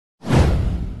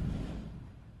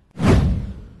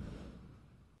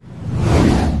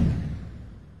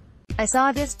I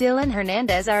saw this Dylan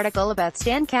Hernandez article about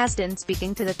Stan Kasten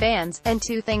speaking to the fans, and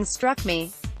two things struck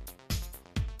me.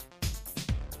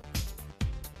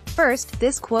 First,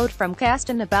 this quote from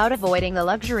Kasten about avoiding the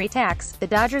luxury tax. The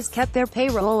Dodgers kept their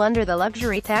payroll under the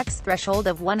luxury tax threshold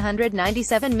of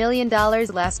 $197 million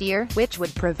last year, which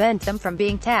would prevent them from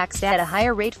being taxed at a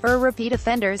higher rate for repeat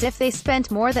offenders if they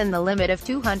spent more than the limit of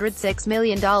 $206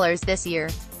 million this year.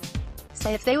 So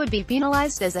if they would be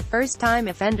penalized as a first-time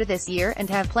offender this year and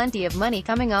have plenty of money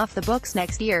coming off the books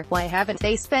next year, why haven't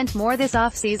they spent more this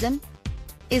off-season?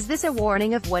 Is this a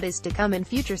warning of what is to come in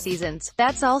future seasons?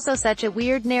 That's also such a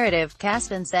weird narrative,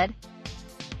 Kasten said.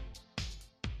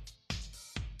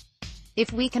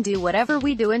 If we can do whatever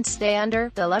we do and stay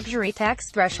under the luxury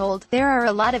tax threshold, there are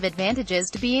a lot of advantages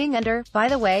to being under, by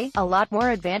the way, a lot more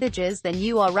advantages than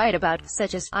you all write about,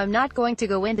 such as, I'm not going to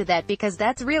go into that because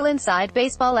that's real inside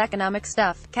baseball economic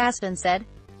stuff, Kasten said.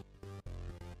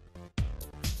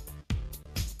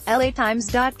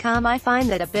 LATimes.com I find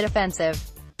that a bit offensive.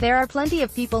 There are plenty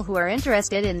of people who are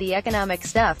interested in the economic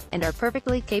stuff, and are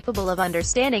perfectly capable of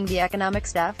understanding the economic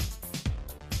stuff.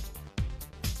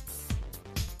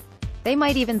 They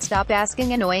might even stop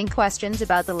asking annoying questions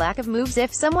about the lack of moves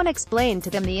if someone explained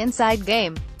to them the inside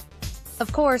game.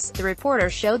 Of course, the reporter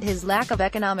showed his lack of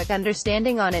economic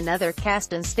understanding on another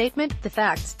Kasten statement. The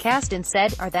facts, Kasten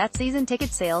said, are that season ticket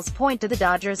sales point to the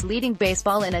Dodgers leading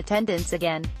baseball in attendance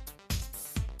again.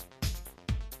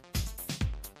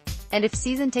 And if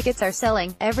season tickets are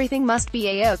selling, everything must be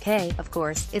a-okay. Of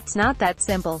course, it's not that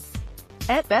simple.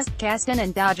 At best, Kasten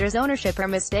and Dodgers ownership are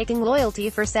mistaking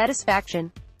loyalty for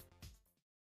satisfaction.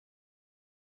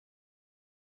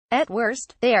 At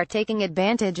worst, they are taking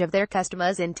advantage of their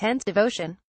customers' intense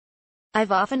devotion.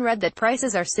 I've often read that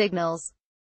prices are signals.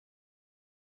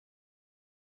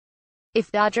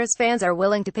 If Dodgers fans are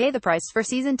willing to pay the price for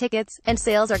season tickets, and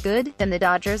sales are good, then the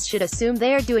Dodgers should assume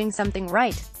they are doing something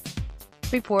right.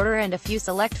 Reporter and a few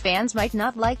select fans might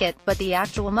not like it, but the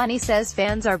actual money says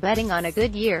fans are betting on a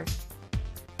good year.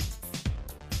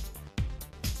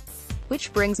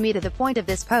 Which brings me to the point of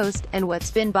this post, and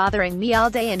what's been bothering me all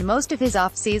day and most of his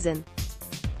off-season.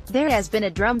 There has been a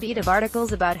drumbeat of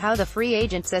articles about how the free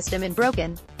agent system is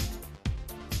broken.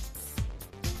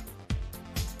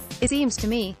 It seems to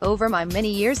me, over my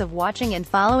many years of watching and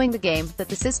following the game, that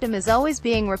the system is always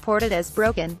being reported as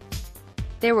broken.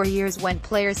 There were years when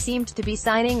players seemed to be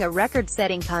signing a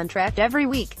record-setting contract every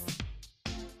week.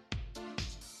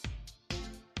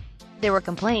 There were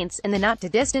complaints, in the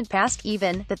not-too-distant past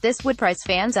even, that this would price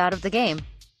fans out of the game.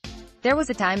 There was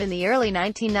a time in the early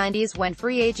 1990s when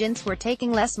free agents were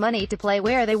taking less money to play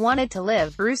where they wanted to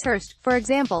live, Bruce Hurst, for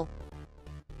example.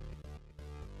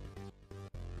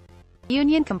 The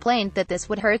union complained that this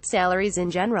would hurt salaries in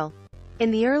general.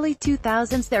 In the early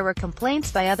 2000s there were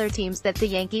complaints by other teams that the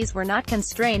Yankees were not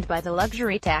constrained by the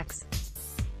luxury tax.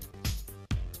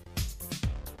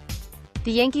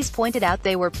 The Yankees pointed out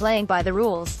they were playing by the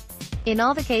rules. In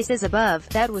all the cases above,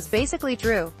 that was basically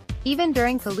true. Even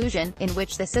during collusion, in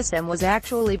which the system was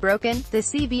actually broken, the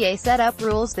CBA set up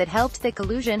rules that helped the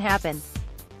collusion happen.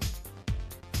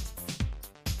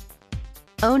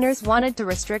 Owners wanted to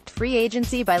restrict free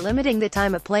agency by limiting the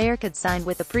time a player could sign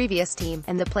with the previous team,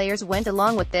 and the players went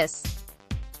along with this.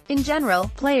 In general,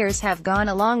 players have gone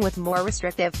along with more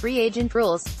restrictive free agent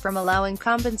rules, from allowing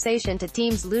compensation to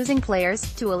teams losing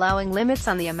players, to allowing limits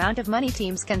on the amount of money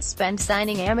teams can spend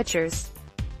signing amateurs.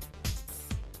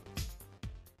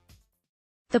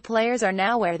 The players are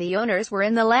now where the owners were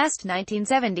in the last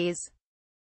 1970s.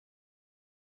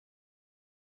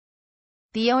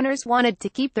 The owners wanted to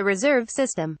keep the reserve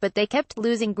system, but they kept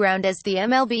losing ground as the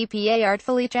MLBPA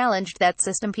artfully challenged that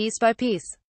system piece by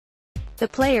piece. The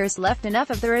players left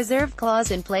enough of the reserve clause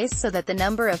in place so that the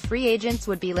number of free agents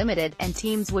would be limited, and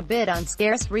teams would bid on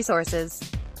scarce resources.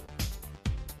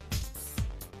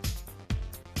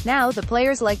 Now the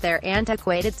players like their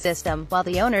antiquated system, while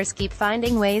the owners keep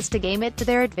finding ways to game it to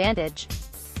their advantage.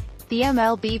 The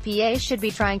MLBPA should be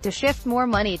trying to shift more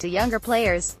money to younger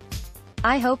players.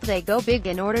 I hope they go big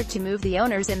in order to move the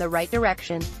owners in the right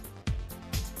direction.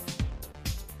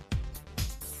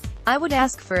 I would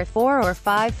ask for a 4- or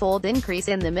 5-fold increase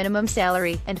in the minimum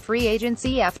salary, and free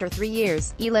agency after 3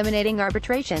 years, eliminating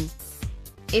arbitration.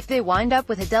 If they wind up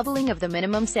with a doubling of the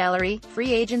minimum salary,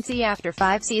 free agency after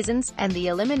 5 seasons, and the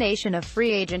elimination of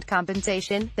free agent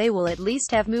compensation, they will at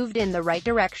least have moved in the right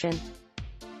direction.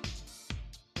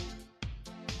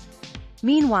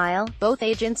 Meanwhile, both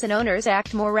agents and owners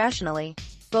act more rationally.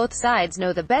 Both sides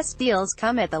know the best deals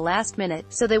come at the last minute,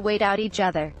 so they wait out each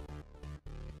other.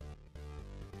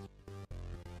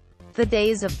 The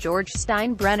days of George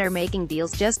Steinbrenner making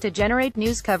deals just to generate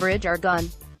news coverage are gone.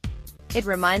 It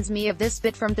reminds me of this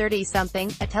bit from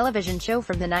 30-something, a television show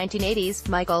from the 1980s.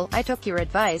 Michael, I took your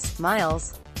advice.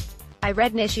 Miles, I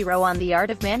read Nishiro on the art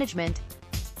of management.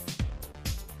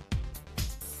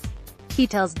 He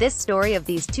tells this story of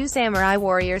these two samurai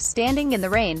warriors standing in the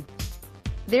rain.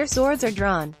 Their swords are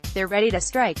drawn. They're ready to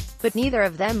strike, but neither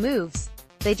of them moves.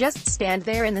 They just stand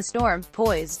there in the storm,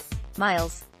 poised.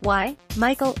 Miles, why?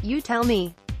 Michael, you tell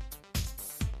me.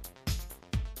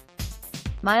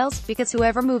 Miles, because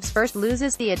whoever moves first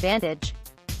loses the advantage.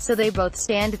 So they both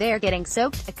stand there getting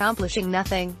soaked, accomplishing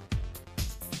nothing.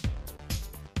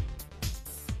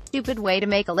 Stupid way to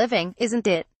make a living, isn't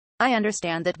it? I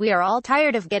understand that we are all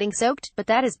tired of getting soaked, but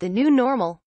that is the new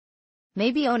normal.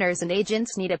 Maybe owners and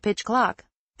agents need a pitch clock.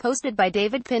 Posted by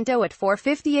David Pinto at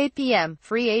 4:58 p.m.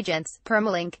 Free agents.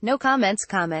 Permalink. No comments.